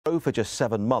For just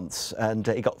 7 months, and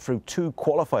he got through 2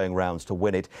 qualifying rounds to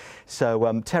win it.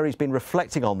 So Terry's been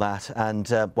reflecting on that and,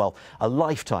 well, a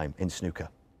lifetime in snooker.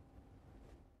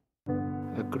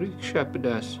 A Greek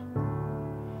shepherdess.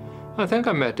 I think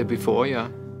I met her before, yeah.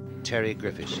 Terry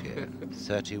Griffiths here,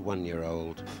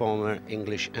 31-year-old, former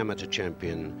English amateur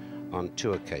champion on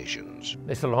 2 occasions.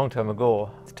 It's a long time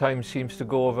ago. The time seems to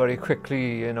go very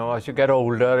quickly, you know. As you get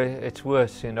older, it's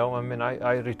worse, you know. I mean,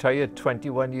 I retired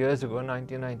 21 years ago in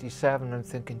 1997. I'm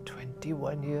thinking,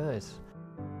 21 years.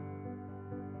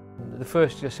 The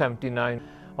first year, 79,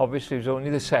 obviously it was only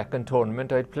the second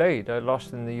tournament I'd played. I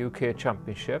lost in the UK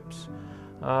Championships.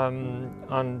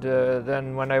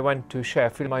 Then when I went to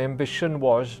Sheffield, my ambition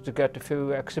was to get a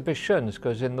few exhibitions,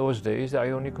 because in those days I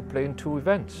only could play in 2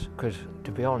 events. Because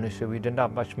to be honest, we didn't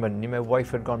have much money. My wife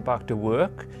had gone back to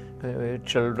work,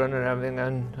 children and everything,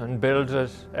 and bills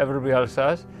as everybody else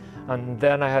has. And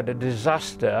then I had a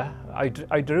disaster. I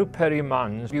drew Perry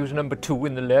Mans. He was number 2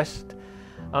 in the list,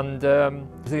 and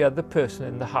the other person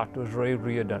in the hat was Ray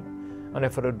Reardon. And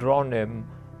if I'd have drawn him,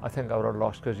 I think I would have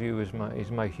lost, because he's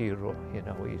my hero, you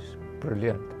know, he's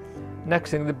brilliant.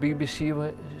 Next thing, the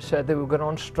BBC said they were going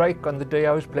on strike on the day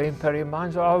I was playing Perry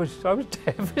Mans. I was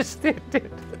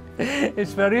devastated.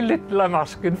 It's very little I'm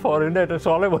asking for in it. That's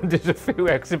all I want is a few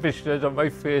exhibitions of my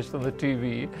face on the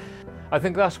TV. I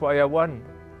think that's why I won.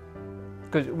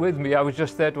 Because with me, I was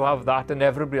just there to have that, and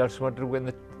everybody else wanted to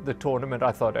win the tournament.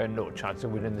 I thought I had no chance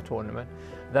of winning the tournament.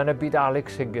 Then I beat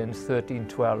Alex Higgins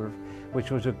 13-12,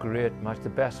 which was a great match, the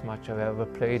best match I've ever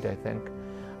played, I think.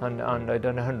 And I'd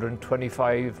done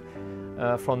 125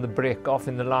 from the break off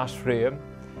in the last frame.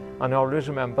 And I always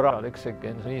remember Alex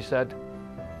Higgins, and he said,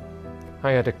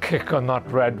 I had a kick on that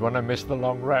red when I missed the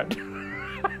long red.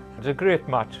 It was a great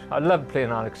match. I loved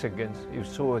playing Alex Higgins. He was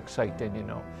so exciting, you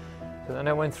know. So then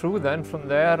I went through then from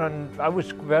there, and I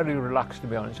was very relaxed, to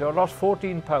be honest. So I lost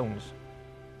 14 pounds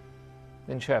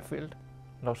in Sheffield.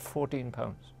 Lost 14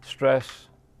 pounds. Stress,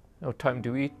 no time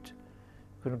to eat,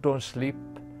 don't sleep.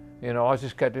 You know, I was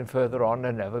just getting further on.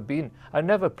 I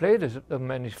never played as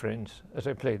many friends as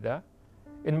I played there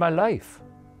in my life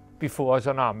before as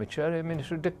an amateur. I mean,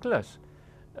 it's ridiculous.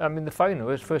 I mean, the final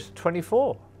was first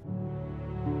 24.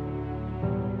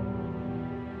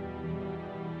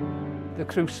 The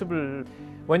Crucible,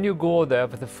 when you go there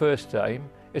for the first time,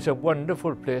 it's a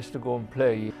wonderful place to go and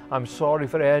play. I'm sorry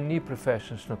for any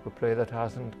professional snooker player that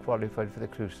hasn't qualified for the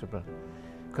Crucible,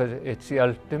 because it's the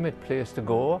ultimate place to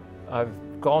go. I've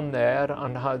gone there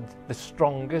and had the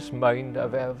strongest mind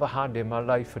I've ever had in my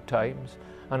life at times,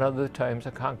 and other times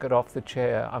I can't get off the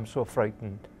chair. I'm so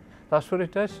frightened. That's what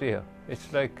it does here.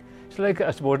 It's like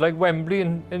I suppose like Wembley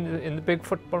in the big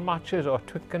football matches, or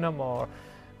Twickenham or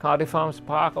Cardiff Arms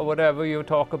Park, or whatever you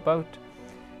talk about.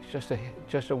 It's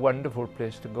just a wonderful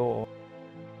place to go.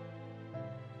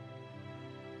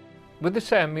 With the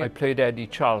semi, I played Eddie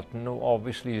Charlton, who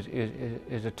obviously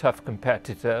is a tough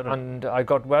competitor, and I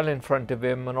got well in front of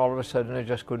him, and all of a sudden I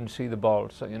just couldn't see the ball.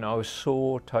 So, you know, I was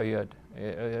so tired.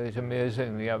 It's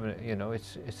amazing, you know,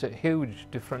 it's a huge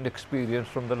different experience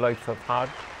from the life I've had.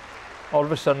 All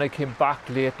of a sudden I came back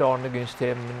late on against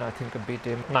him, and I think I beat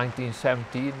him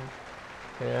 1917,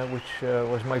 which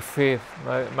was my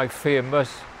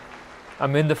famous.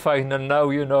 I'm in the final now,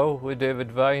 you know, with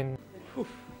David Vine.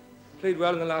 Played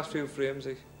well in the last few frames.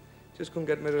 I just couldn't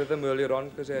get my rhythm earlier on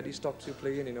because Eddie stopped you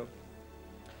playing, you know.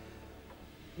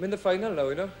 I'm in the final now,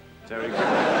 you know. Terry.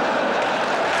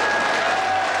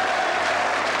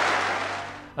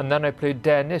 And then I played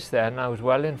Dennis then. I was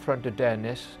well in front of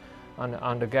Dennis,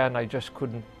 and again I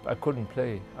couldn't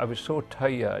play. I was so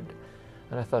tired,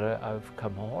 and I thought, I've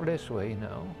come all this way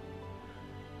now,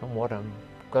 and what I'm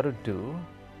got to do,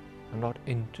 I'm not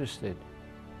interested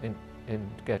in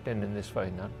getting in this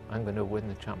final. I'm going to win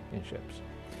the championships.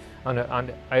 And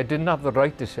I didn't have the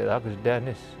right to say that, because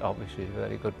Dennis obviously is a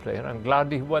very good player. I'm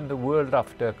glad he won the world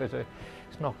after, because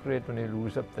it's not great when you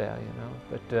lose up there, you know.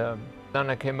 But then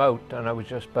I came out and I was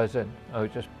just buzzing. I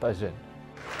was just buzzing.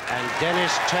 And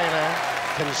Dennis Taylor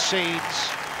concedes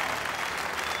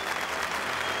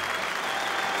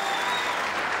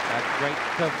a great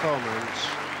performance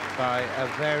by a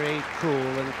very cool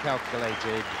and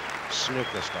calculated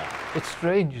snooker star. It's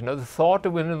strange, you know, the thought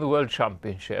of winning the World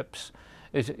Championships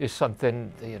is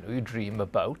something, you know, you dream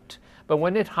about. But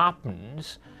when it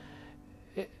happens,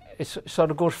 it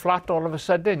sort of goes flat all of a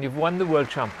sudden. You've won the World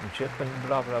Championship and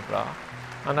blah, blah, blah.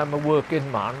 And I'm a working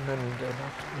man, and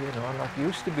I'm not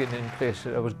used to being in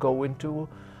places I was going to.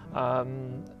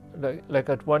 Like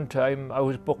at one time, I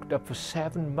was booked up for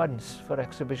 7 months for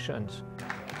exhibitions.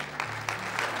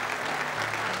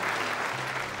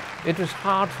 It was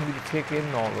hard for me to take in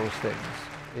all those things.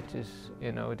 It is,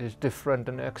 you know, it is different.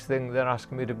 The next thing they're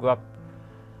asking me to go up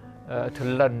to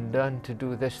London to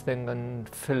do this thing and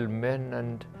filming,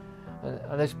 and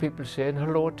there's people saying,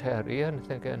 "Hello, Terry," and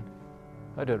thinking,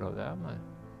 I don't know that, man.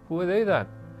 Who are they then?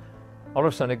 All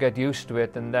of a sudden I get used to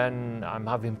it, and then I'm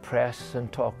having press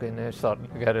and talking, and it's starting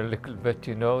to get a little bit,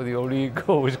 you know, the old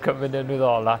ego is coming in with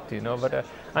all that, you know, but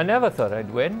I never thought I'd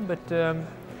win, but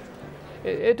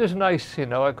it was nice, you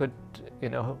know, I could, you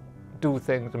know, do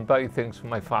things and buy things for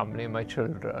my family and my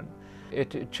children.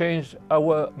 It changed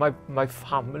my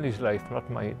family's life, not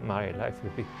my life.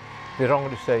 It'd be wrong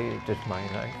to say just my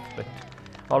life, but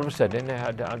all of a sudden I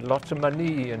had lots of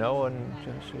money, you know, and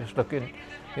just looking,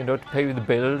 you know, to pay the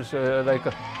bills like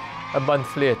a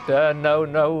month later. And now,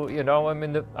 you know,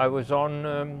 I was on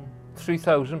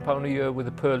 £3,000 a year with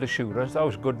the Pearl Assurance. That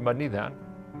was good money then,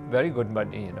 very good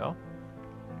money, you know.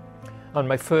 And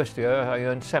my first year I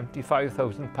earned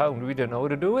 £75,000. We didn't know what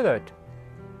to do with it.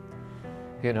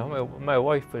 You know, my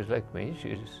wife was like me.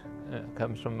 She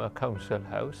comes from a council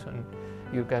house, and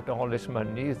you get all this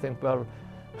money. You think, well,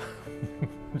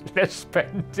 let's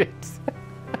spend it.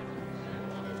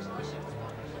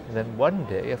 And then one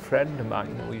day, a friend of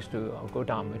mine who used to go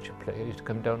to amateur play, used to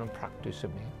come down and practice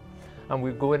with me. And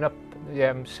we're going up the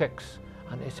M6,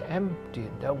 and it's empty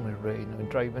and down with rain, and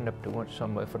we're driving up to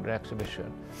somewhere for an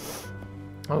exhibition.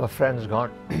 And my friend's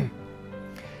gone,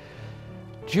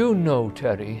 "Do you know,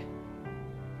 Terry,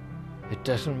 it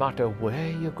doesn't matter where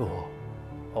you go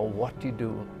or what you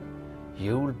do,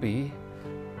 you'll be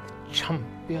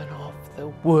champion of the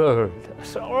world."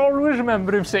 So I always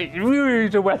remember him saying,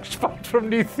 "He's a Welsh fight from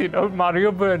Leith, you know,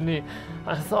 Mario Burney."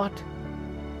 I thought,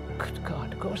 good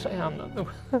God, of course I am.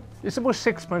 It's about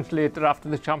 6 months later after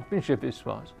the championship this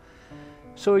was.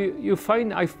 So you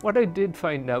find, what I did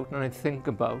find out and I think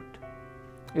about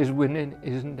is winning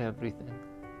isn't everything.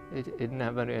 It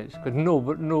never is, because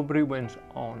nobody wins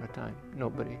all the time,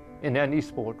 nobody. In any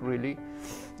sport, really.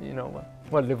 You know,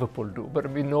 well, Liverpool do, but I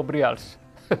mean, nobody else.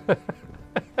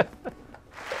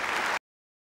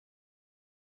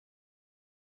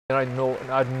 I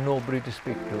had nobody to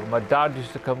speak to. My dad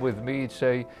used to come with me, he'd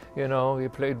say, you know, "You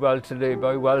played well today,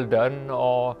 boy, well done,"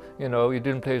 or, you know, "You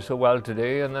didn't play so well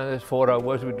today," and then there's 4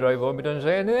 hours, we drive home, he doesn't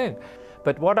say anything.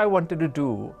 But what I wanted to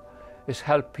do is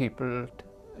help people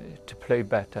to play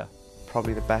better.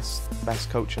 Probably the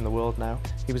best coach in the world now.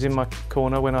 He was in my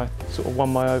corner when I sort of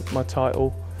won my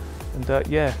title, and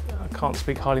yeah, I can't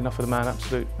speak highly enough of the man.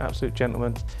 Absolute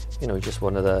gentleman. You know, he's just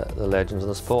one of the legends of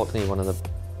the sport, and he's one of the,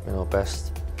 you know,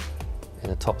 best, in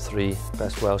the top 3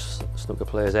 best Welsh snooker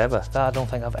players ever. I don't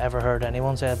think I've ever heard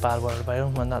anyone say a bad word about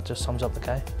him, and that just sums up the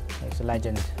case. He's a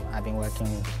legend. I've been working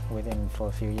with him for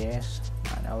a few years,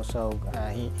 and also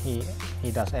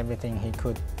he does everything he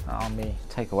could on me.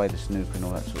 Take away the snooker and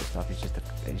all that sort of stuff.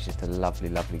 He's just a lovely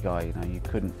guy. You know, he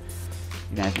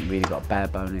hasn't really got a bare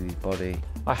bone in his body.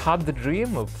 I had the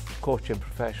dream of coaching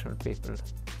professional people.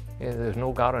 You know, there's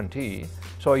no guarantee.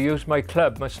 So I used my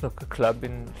club, my snooker club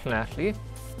in Llanelli,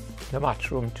 the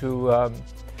matchroom, to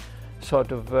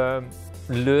sort of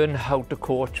learn how to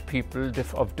coach people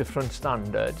of different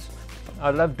standards. I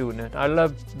love doing it. I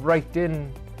love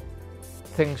writing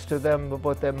things to them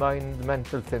about their mind, the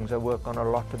mental things. I work on a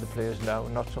lot with the players now,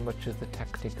 not so much as the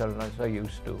technical as I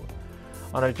used to.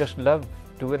 And I just love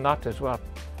doing that as well.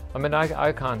 I mean,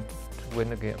 I can't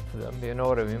win a game for them, you know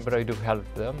what I mean, but I do help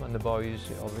them, and the boys,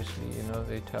 obviously, you know,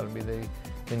 they tell me they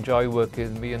enjoy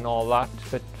working with me and all that,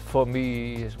 but for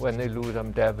me, when they lose,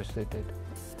 I'm devastated.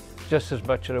 Just as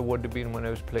much as I would have been when I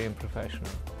was playing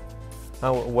professional.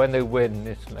 Now, when they win,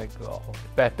 it's like, oh,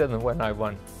 better than when I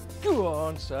won. Go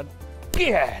on, son,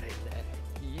 get in there.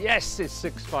 Yes, it's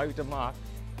 6-5 to mark.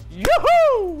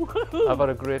 Yoo-hoo! I've had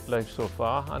a great life so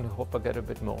far, and I hope I get a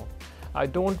bit more. I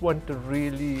don't want to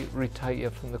really retire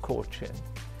from the coaching,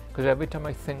 because every time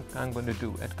I think I'm going to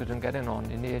do it, because I'm getting on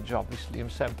in age, obviously, I'm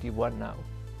 71 now.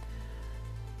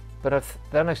 But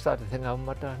then I started thinking, how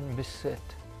much I miss it.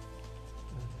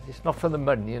 It's not for the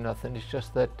money or nothing, it's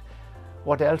just that,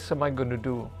 what else am I going to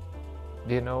do?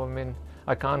 You know, I mean,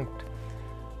 I can't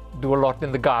do a lot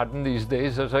in the garden these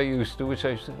days as I used to, which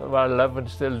I love and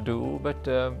still do, but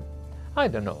I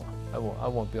don't know. I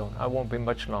won't be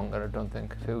much longer, I don't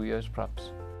think, a few years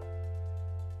perhaps.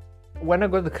 When I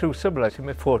go to the Crucible, I see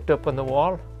my photo up on the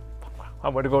wall. I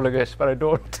want to go like this, but I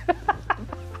don't.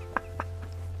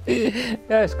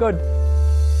 Yeah, it's good.